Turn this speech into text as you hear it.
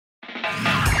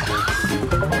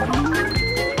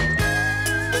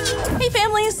Hey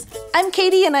families, I'm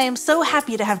Katie and I am so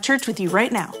happy to have church with you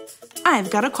right now.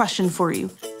 I've got a question for you.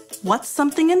 What's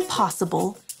something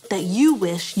impossible that you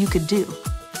wish you could do?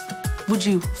 Would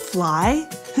you fly?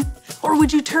 Or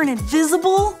would you turn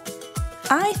invisible?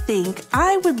 I think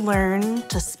I would learn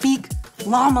to speak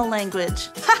llama language.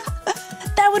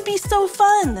 That would be so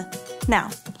fun. Now,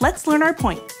 let's learn our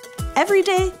point. Every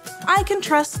day, I can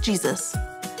trust Jesus.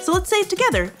 So let's say it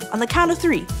together on the count of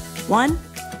 3. 1,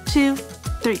 2,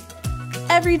 3.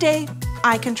 Every day,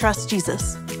 I can trust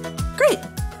Jesus. Great.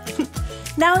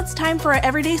 Now it's time for our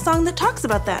everyday song that talks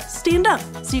about that. Stand up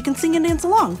so you can sing and dance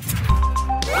along.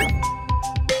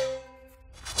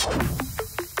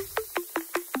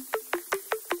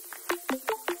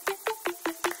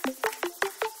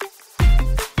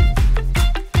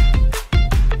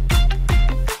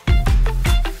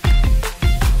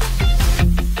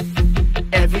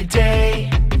 Every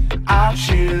day I'll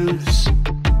choose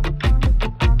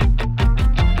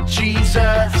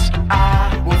Jesus,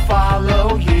 I will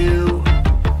follow you.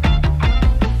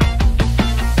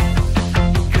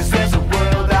 'Cause there's a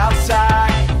world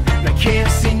outside that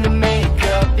can't seem to make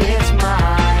up its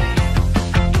mind.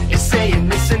 It's saying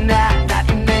this and that, that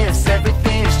and this,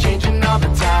 everything's changing all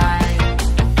the time.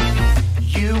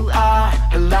 You are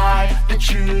the life, the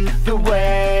truth, the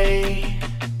way.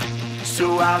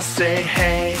 So I'll say,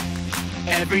 hey,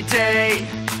 every day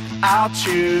I'll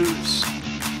choose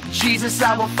Jesus,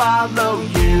 I will follow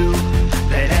you.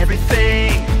 Let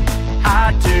everything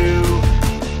I do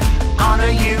honor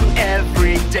you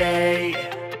every day.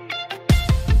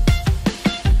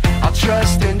 I'll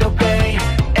trust and obey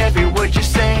every word you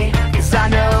say, 'cause I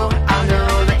know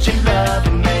that you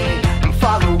love me. I'm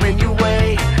following your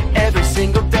way every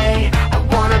single day. I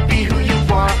wanna be who you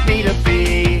want me to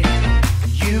be.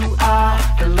 You are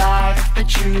the life, the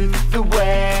truth, the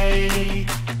way.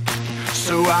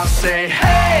 So I'll say,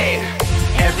 hey,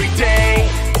 every day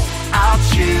I'll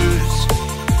choose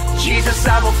Jesus,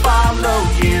 I will follow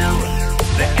you.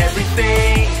 Let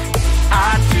everything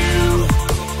I do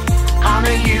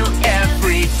honor you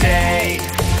every day.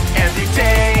 Every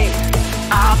day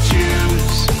I'll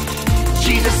choose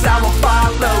Jesus, I will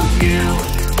follow you.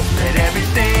 Let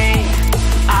everything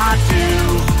I do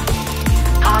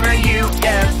honor you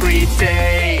every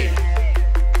day.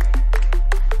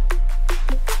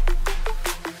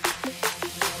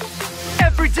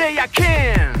 Every day I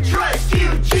can trust you,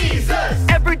 Jesus.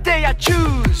 Every day I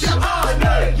choose to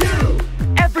honor you.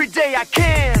 Every day I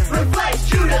can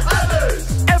reflect you to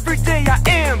others. Every day I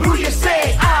am who you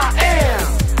say I am.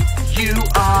 You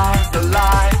are the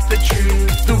life, the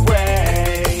truth, the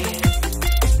way.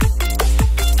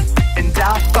 And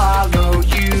I'll follow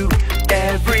you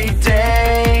every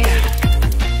day.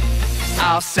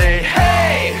 I'll say,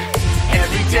 hey,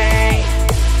 every day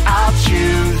I'll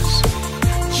choose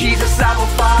Jesus, I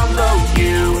will follow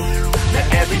you. Let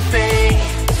everything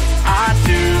I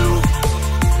do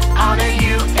honor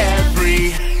you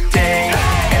every day.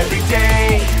 Every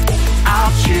day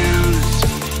I'll choose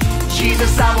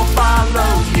Jesus, I will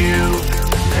follow you.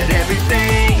 Let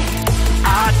everything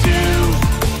I do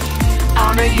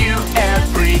honor you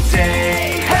every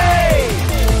day. Hey,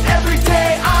 every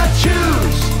day I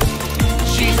choose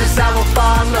Jesus, I will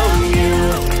follow you.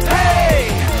 Hey,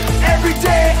 every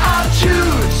day I'll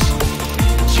choose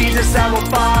Jesus, I will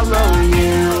follow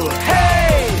you.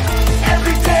 Hey,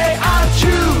 every day I'll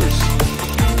choose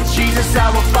Jesus, I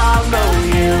will follow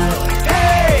you.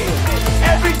 Hey,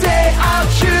 every day I'll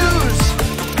choose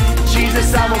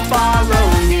Jesus, I will follow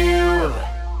you.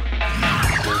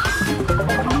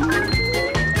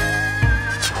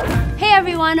 Hey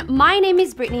everyone, my name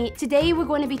is Brittany. Today we're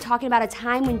going to be talking about a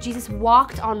time when Jesus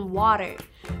walked on water.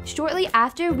 Shortly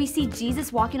after we see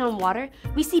Jesus walking on water,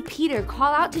 we see Peter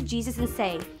call out to Jesus and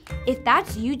say, "If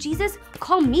that's you, Jesus,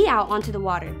 call me out onto the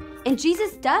water." And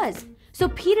Jesus does. So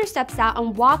Peter steps out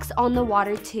and walks on the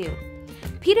water too.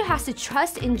 Peter has to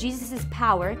trust in Jesus'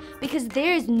 power because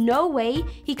there is no way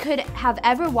he could have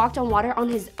ever walked on water on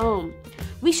his own.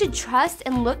 We should trust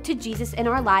and look to Jesus in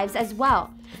our lives as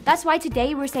well. That's why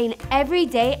today we're saying every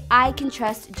day I can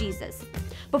trust Jesus.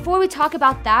 Before we talk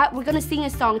about that, we're gonna sing a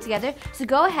song together. So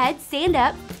go ahead, stand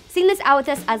up, sing this out with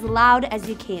us as loud as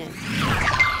you can.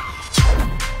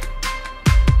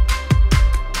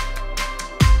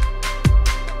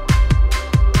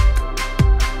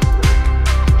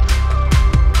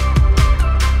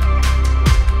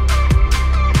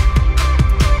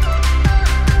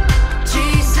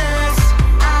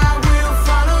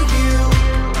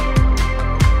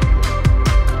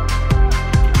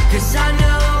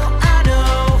 I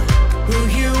know who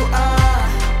you are.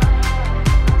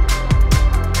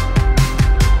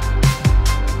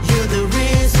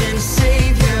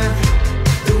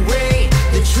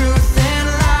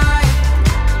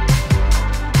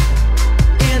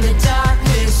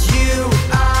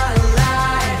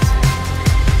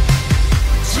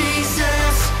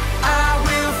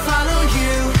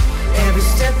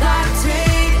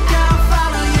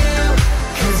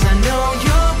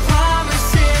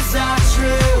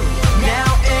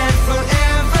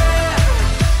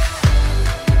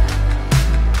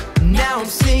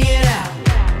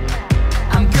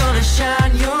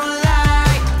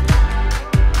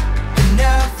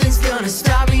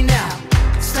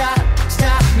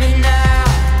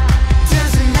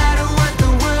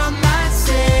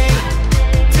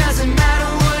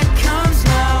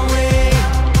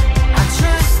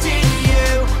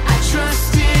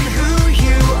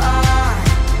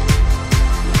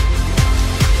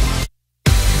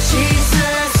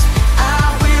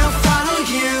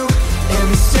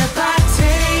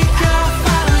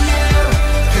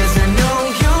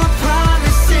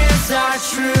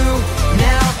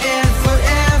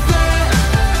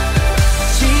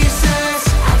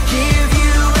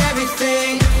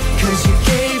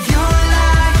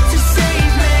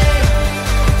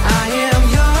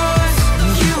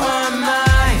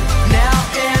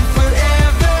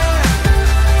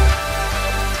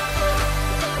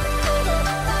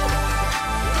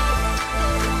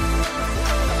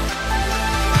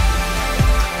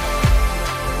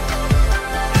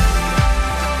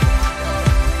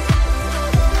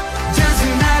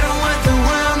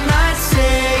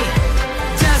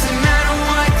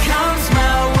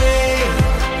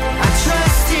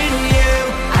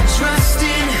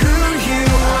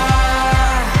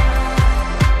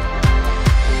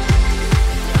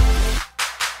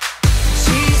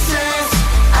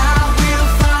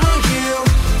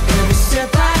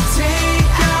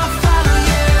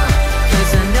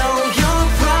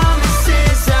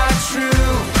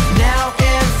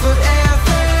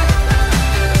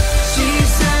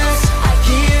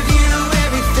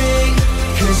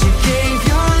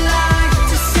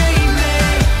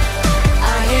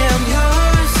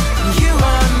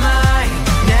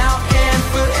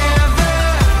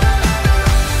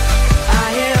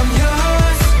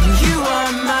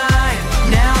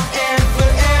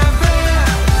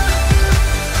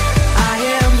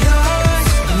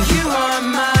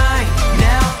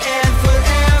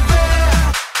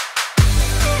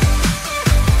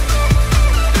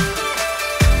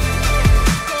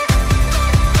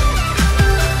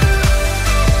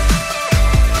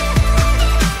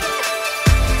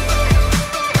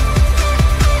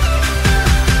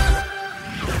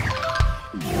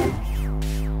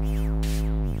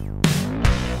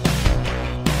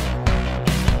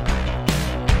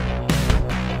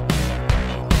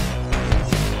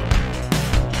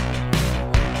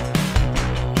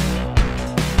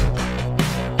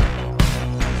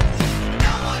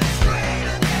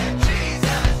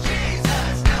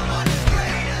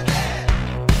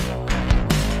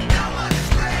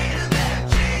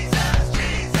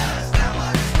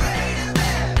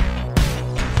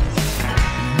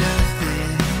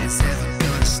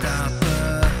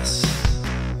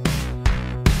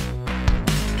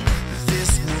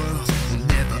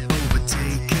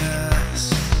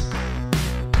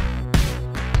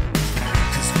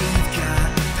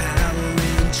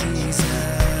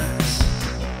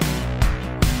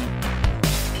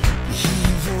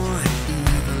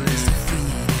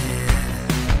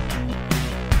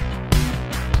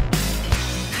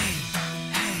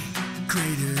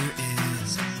 greater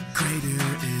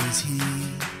is He.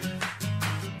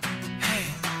 Hey,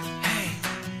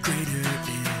 greater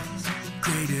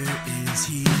is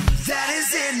He that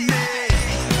is in me.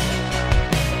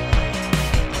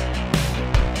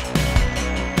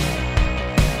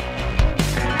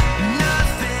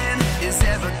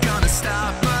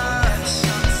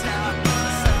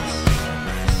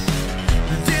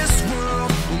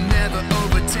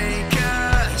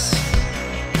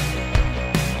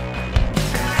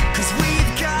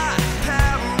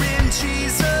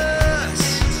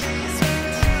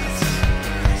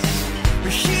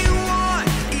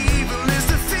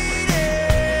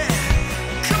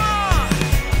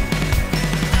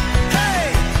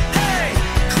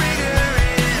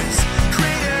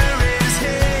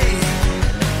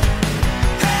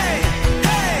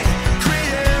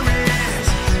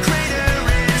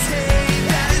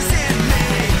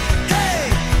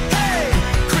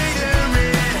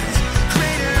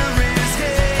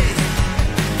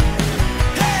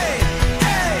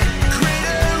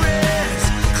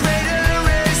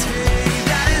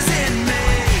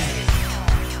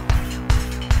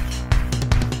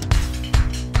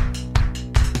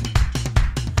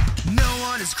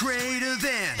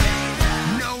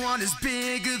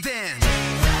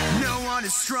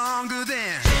 Stronger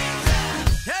than,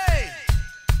 hey!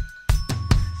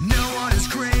 No one is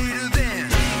greater than,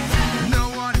 no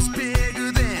one is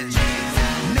bigger than,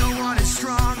 no one is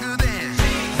stronger than.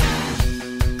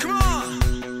 Come on!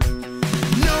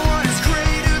 No one is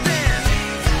greater than,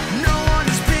 no one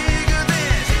is bigger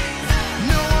than,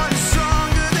 no one is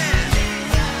stronger than.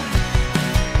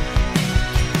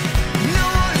 No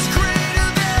one is greater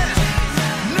than,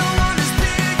 no one is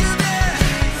bigger than,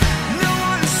 no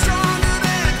one is stronger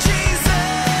than Jesus.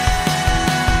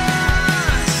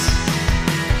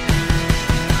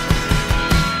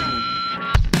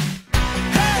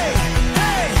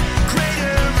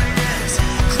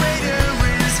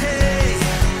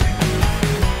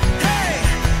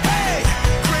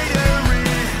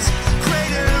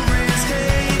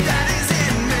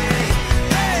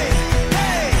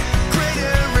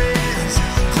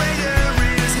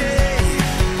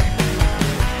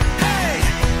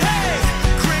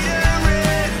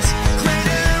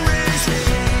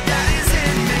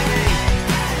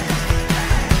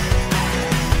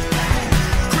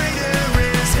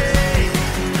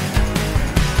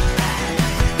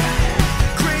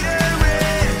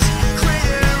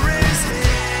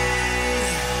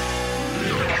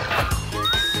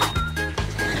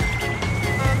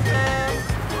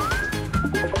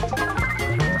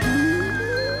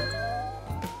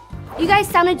 You guys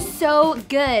sounded so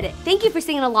good. Thank you for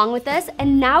singing along with us.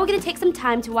 And now we're gonna take some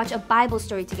time to watch a Bible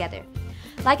story together.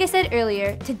 Like I said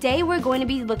earlier, today we're going to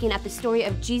be looking at the story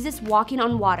of Jesus walking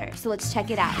on water. So let's check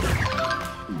it out.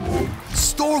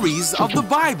 Stories of the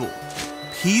Bible.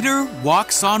 Peter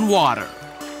walks on water.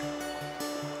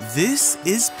 This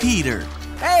is Peter.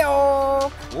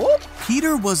 Hey-o! Whoop!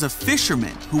 Peter was a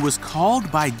fisherman who was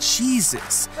called by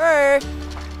Jesus. Hey!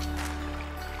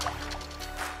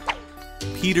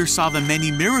 Peter saw the many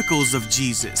miracles of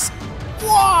Jesus,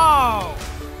 Whoa!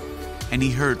 and he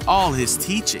heard all his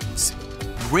teachings.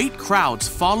 Great crowds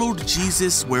followed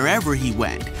Jesus wherever he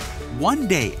went. One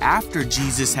day after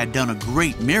Jesus had done a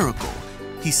great miracle,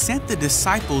 he sent the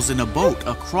disciples in a boat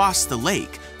across the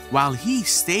lake while he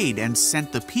stayed and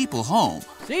sent the people home.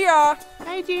 See ya!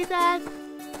 Hey, Jesus!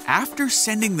 After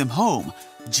sending them home,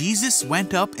 Jesus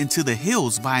went up into the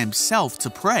hills by himself to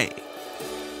pray.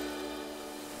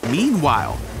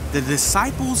 Meanwhile, the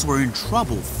disciples were in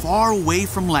trouble far away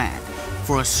from land,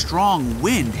 for a strong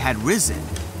wind had risen,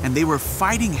 and they were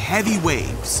fighting heavy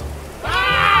waves.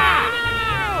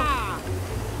 Ah!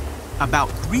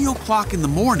 About 3 o'clock in the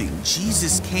morning,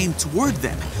 Jesus came toward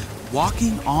them,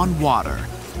 walking on water.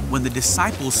 When the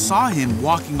disciples saw him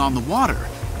walking on the water,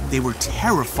 they were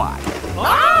terrified.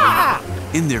 Ah!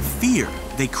 In their fear,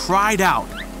 they cried out,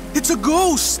 "It's a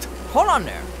ghost!" Hold on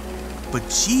there. But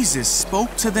Jesus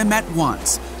spoke to them at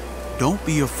once. "Don't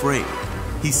be afraid,"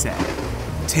 he said.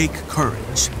 "Take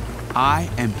courage. I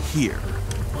am here."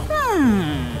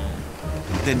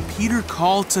 Then Peter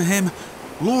called to him,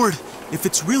 "Lord, if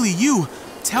it's really you,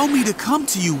 tell me to come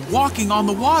to you walking on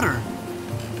the water."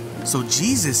 So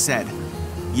Jesus said,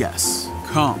 "Yes,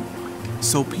 come."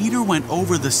 So Peter went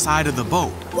over the side of the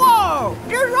boat Whoa!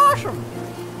 You're awesome!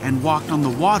 and walked on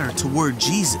the water toward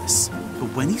Jesus.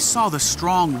 But when he saw the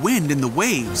strong wind and the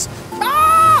waves,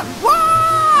 Ah!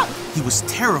 Whoa! he was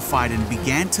terrified and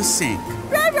began to sink.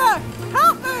 Baby,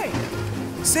 help me!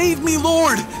 "Save me,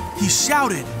 Lord!" he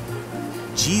shouted.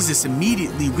 Jesus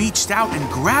immediately reached out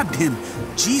and grabbed him.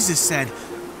 Jesus said,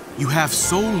 you have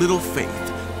so little faith.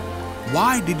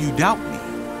 Why did you doubt me?"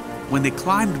 When they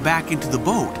climbed back into the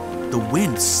boat, the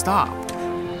wind stopped.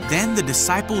 Then the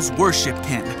disciples worshiped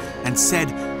him and said,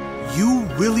 "You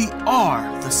really are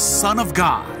the Son of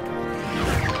God."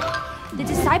 The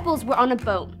disciples were on a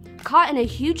boat, caught in a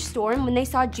huge storm when they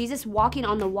saw Jesus walking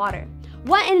on the water.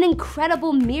 What an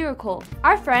incredible miracle!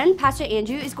 Our friend, Pastor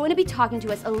Andrew, is going to be talking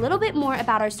to us a little bit more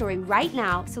about our story right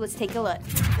now, so let's take a look.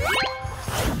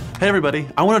 Hey everybody,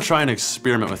 I want to try an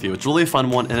experiment with you. It's really a fun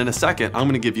one, and in a second, I'm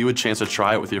going to give you a chance to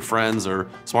try it with your friends or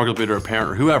small group leader or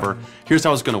parent or whoever. Here's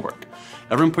how it's going to work.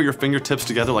 Everyone put your fingertips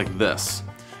together like this,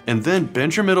 and then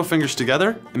bend your middle fingers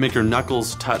together and make your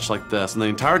knuckles touch like this. And the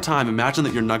entire time, imagine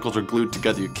that your knuckles are glued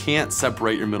together. You can't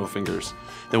separate your middle fingers.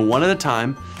 Then one at a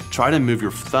time, try to move your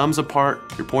thumbs apart,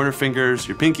 your pointer fingers,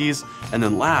 your pinkies, and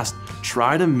then last,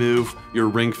 try to move your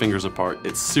ring fingers apart.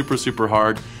 It's super, super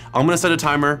hard. I'm gonna set a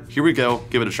timer. Here we go,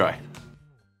 give it a try.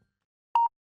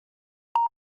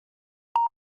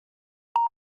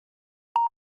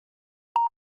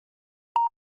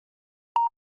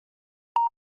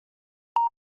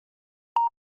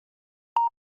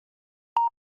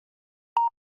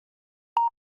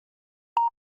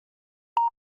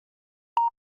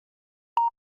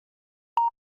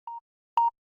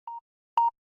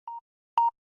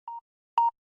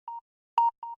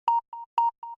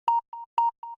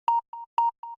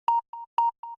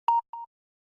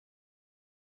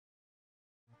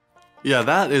 Yeah,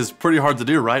 that is pretty hard to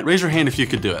do, right? Raise your hand if you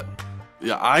could do it.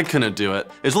 Yeah, I couldn't do it.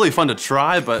 It's really fun to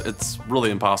try, but it's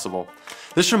really impossible.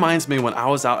 This reminds me when I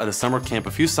was out at a summer camp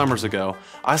a few summers ago,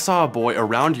 I saw a boy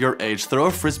around your age throw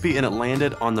a frisbee and it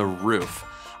landed on the roof.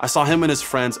 I saw him and his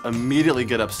friends immediately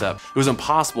get upset. It was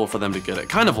impossible for them to get it,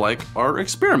 kind of like our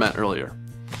experiment earlier.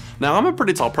 Now, I'm a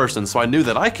pretty tall person, so I knew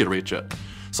that I could reach it.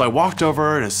 So I walked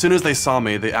over, and as soon as they saw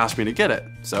me, they asked me to get it.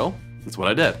 So that's what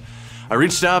I did. I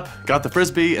reached up, got the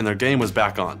frisbee, and their game was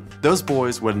back on. Those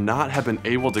boys would not have been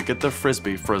able to get the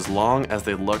frisbee for as long as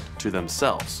they looked to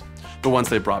themselves. But once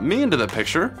they brought me into the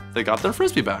picture, they got their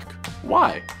frisbee back.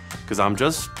 Why? Because I'm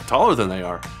just taller than they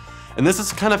are. And this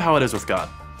is kind of how it is with God.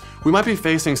 We might be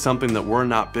facing something that we're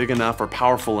not big enough or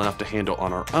powerful enough to handle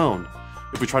on our own.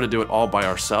 If we try to do it all by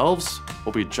ourselves,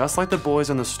 we'll be just like the boys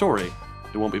in the story.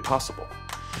 It won't be possible.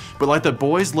 But like the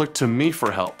boys looked to me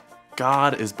for help,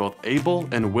 God is both able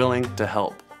and willing to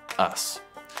help us.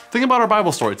 Think about our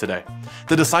Bible story today.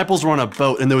 The disciples were on a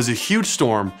boat and there was a huge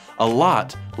storm, a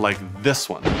lot like this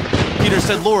one. Peter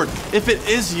said, "Lord, if it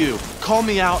is you, call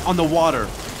me out on the water."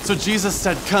 So Jesus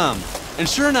said, "Come." And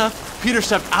sure enough, Peter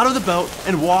stepped out of the boat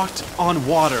and walked on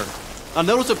water. Now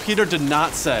notice what Peter did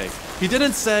not say. He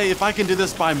didn't say, "If I can do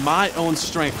this by my own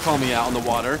strength, call me out on the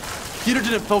water." Peter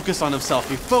didn't focus on himself,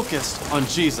 he focused on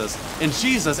Jesus, and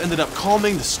Jesus ended up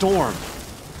calming the storm.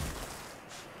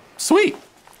 Sweet.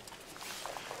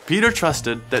 Peter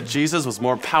trusted that Jesus was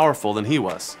more powerful than he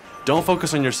was. Don't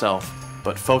focus on yourself,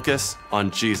 but focus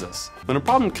on Jesus. When a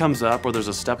problem comes up or there's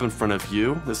a step in front of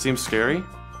you that seems scary,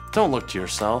 don't look to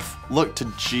yourself, look to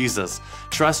Jesus.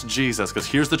 Trust Jesus, because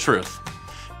here's the truth.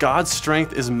 God's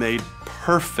strength is made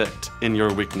perfect in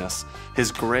your weakness.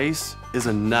 His grace is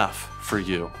enough for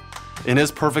you. In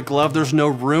His perfect love, there's no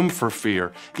room for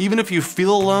fear. Even if you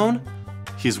feel alone,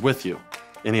 He's with you,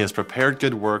 and He has prepared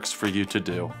good works for you to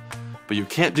do. But you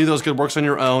can't do those good works on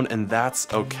your own, and that's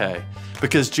okay,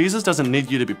 because Jesus doesn't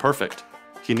need you to be perfect.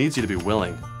 He needs you to be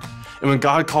willing. And when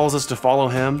God calls us to follow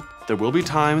Him, there will be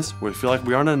times where we feel like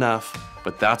we aren't enough,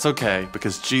 but that's okay,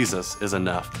 because Jesus is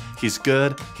enough. He's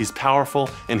good, He's powerful,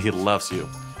 and He loves you.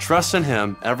 Trust in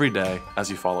Him every day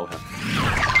as you follow Him.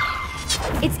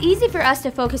 It's easy for us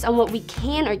to focus on what we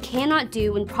can or cannot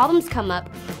do when problems come up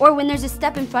or when there's a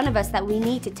step in front of us that we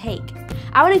need to take.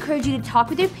 I would encourage you to talk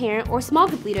with your parent or small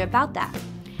group leader about that.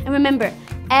 And remember,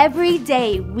 every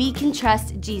day we can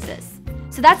trust Jesus.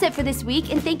 So that's it for this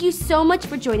week, and thank you so much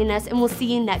for joining us, and we'll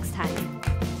see you next time.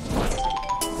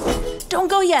 Don't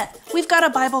go yet. We've got a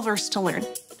Bible verse to learn.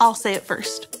 I'll say it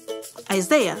first.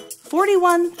 Isaiah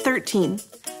 41:13.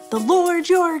 The Lord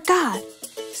your God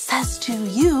says to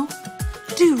you,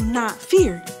 "Do not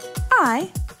fear.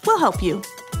 I will help you."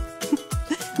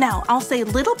 Now, I'll say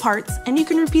little parts and you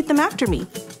can repeat them after me.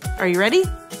 Are you ready?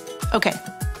 Okay.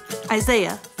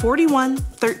 Isaiah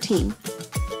 41:13.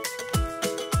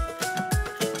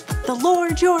 The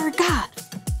Lord your God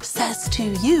says to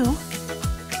you,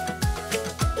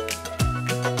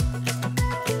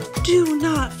 "Do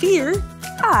not fear.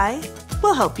 I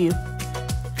will help you."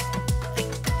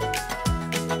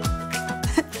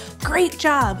 Great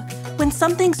job. When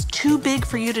something's too big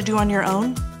for you to do on your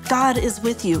own, God is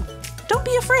with you. Don't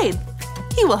be afraid.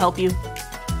 He will help you.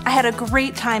 I had a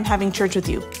great time having church with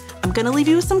you. I'm gonna leave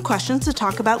you with some questions to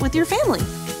talk about with your family.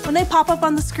 When they pop up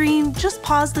on the screen, just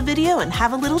pause the video and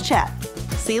have a little chat.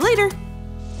 See you later.